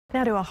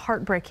Now to a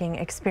heartbreaking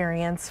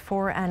experience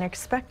for an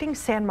expecting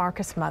San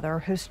Marcos mother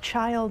whose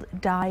child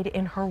died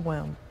in her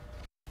womb.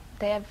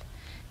 They have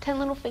 10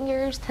 little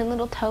fingers, 10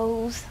 little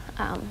toes.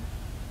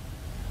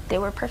 They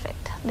were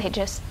perfect. They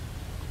just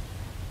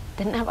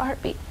didn't have a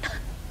heartbeat.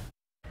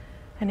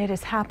 And it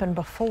has happened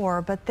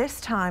before, but this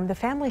time the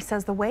family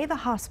says the way the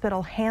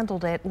hospital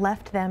handled it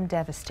left them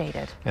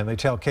devastated. And they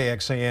tell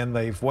KXAN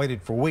they've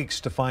waited for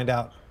weeks to find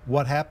out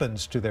what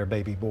happens to their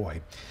baby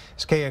boy.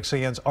 As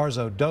KXAN's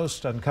Audrey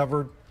Thornton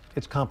uncovered,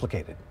 it's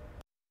complicated.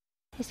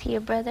 Is he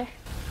your brother?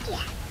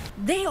 Yeah.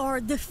 They are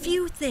the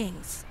few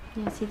things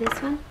You see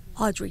this one?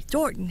 Audrey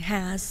Thornton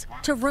has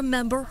to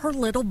remember her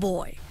little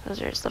boy.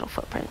 Those are his little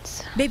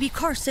footprints. Baby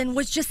Karson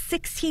was just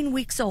 16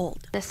 weeks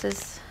old. This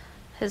is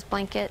his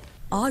blanket.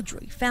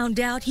 Audrey found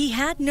out he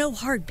had no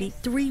heartbeat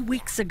 3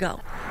 weeks ago.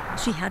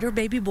 She had her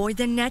baby boy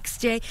the next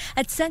day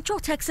at Central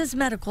Texas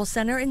Medical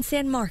Center in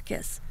San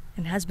Marcos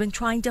and has been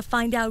trying to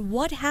find out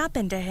what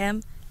happened to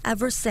him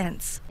ever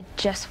since. I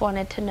just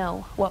wanted to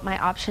know what my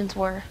options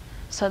were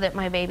so that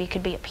my baby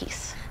could be at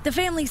peace. The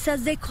family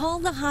says they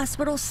called the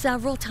hospital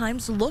several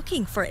times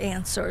looking for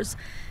answers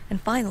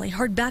and finally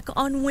heard back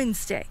on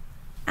Wednesday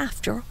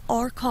after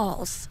our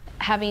calls.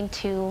 Having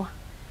to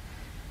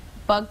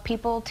bug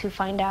people to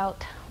find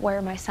out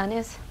where my son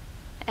is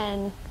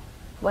and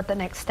what the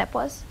next step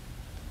was,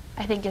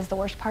 I think is the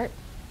worst part.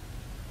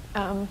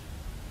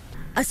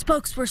 A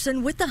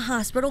spokesperson with the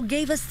hospital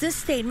gave us this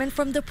statement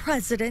from the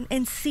president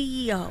and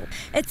CEO.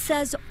 It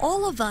says,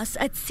 all of us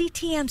at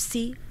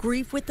CTMC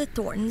grieve with the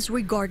Thorntons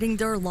regarding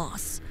their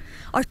loss.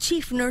 Our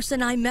chief nurse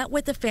and I met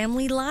with the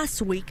family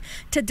last week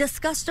to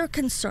discuss their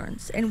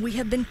concerns, and we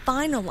have been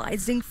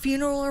finalizing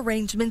funeral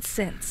arrangements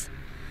since.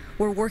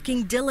 We're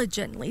working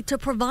diligently to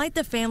provide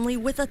the family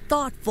with a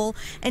thoughtful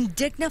and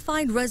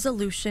dignified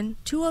resolution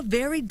to a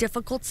very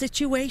difficult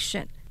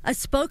situation. A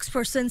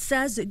spokesperson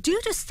says due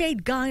to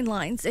state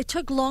guidelines, it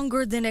took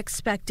longer than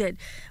expected.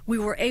 We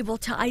were able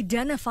to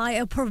identify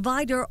a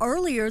provider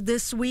earlier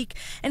this week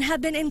and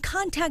have been in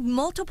contact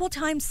multiple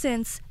times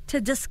since to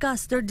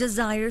discuss their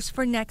desires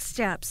for next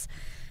steps.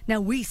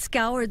 Now, we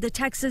scoured the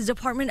Texas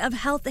Department of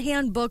Health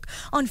handbook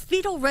on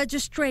fetal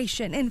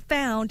registration and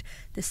found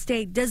the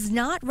state does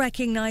not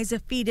recognize a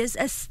fetus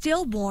as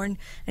stillborn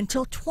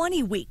until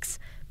 20 weeks.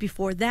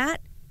 Before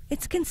that,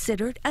 it's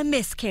considered a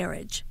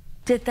miscarriage.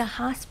 Did the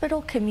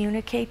hospital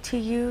communicate to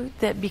you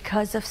that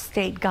because of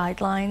state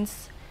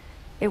guidelines,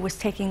 it was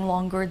taking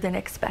longer than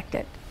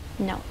expected?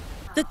 No.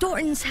 The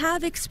Thorntons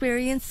have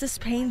experienced this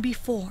pain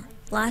before.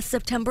 Last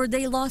September,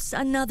 they lost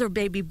another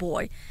baby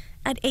boy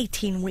at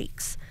 18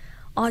 weeks.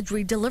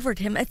 Audrey delivered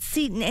him at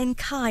Seton and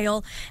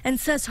Kyle and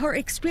says her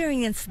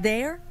experience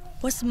there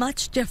was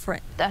much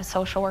different. A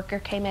social worker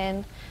came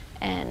in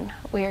and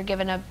we were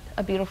given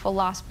a beautiful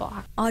loss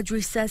box.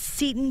 Audrey says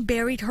Seton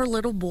buried her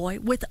little boy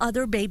with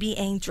other baby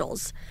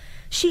angels.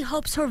 She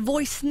hopes her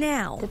voice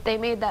now. That they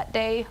made that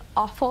day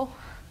awful,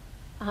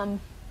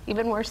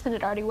 even worse than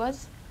it already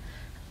was.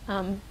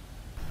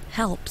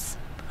 Helps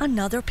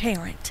another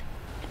parent.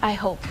 I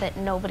hope that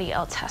nobody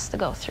else has to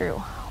go through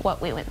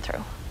what we went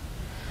through,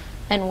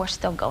 and we're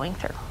still going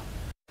through.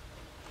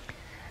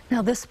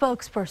 Now, the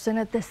spokesperson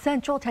at the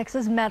Central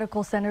Texas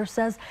Medical Center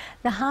says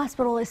the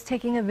hospital is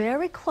taking a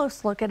very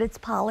close look at its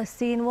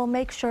policy and will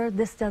make sure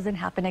this doesn't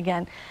happen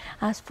again.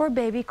 As for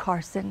baby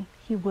Karson,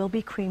 he will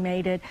be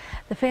cremated.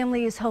 The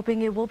family is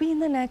hoping it will be in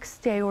the next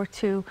day or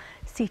two.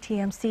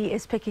 CTMC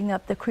is picking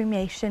up the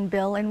cremation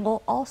bill and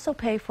will also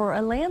pay for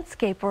a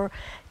landscaper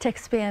to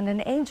expand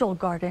an angel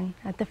garden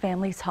at the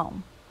family's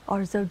home.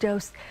 Audrey Thornton,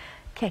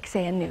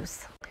 KXAN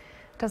News.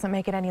 Doesn't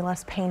make it any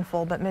less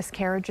painful, but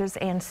miscarriages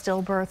and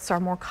stillbirths are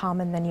more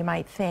common than you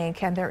might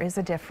think, and there is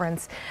a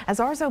difference. As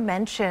Arzo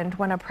mentioned,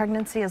 when a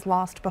pregnancy is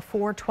lost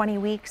before 20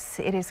 weeks,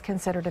 it is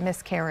considered a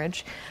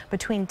miscarriage.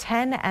 Between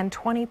 10 and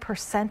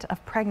 20%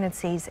 of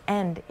pregnancies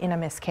end in a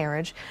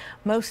miscarriage.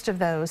 Most of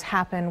those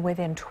happen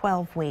within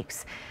 12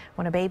 weeks.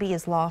 When a baby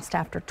is lost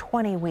after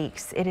 20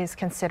 weeks, it is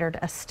considered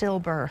a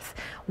stillbirth.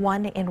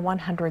 1 in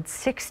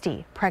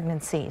 160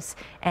 pregnancies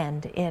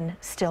end in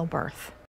stillbirth.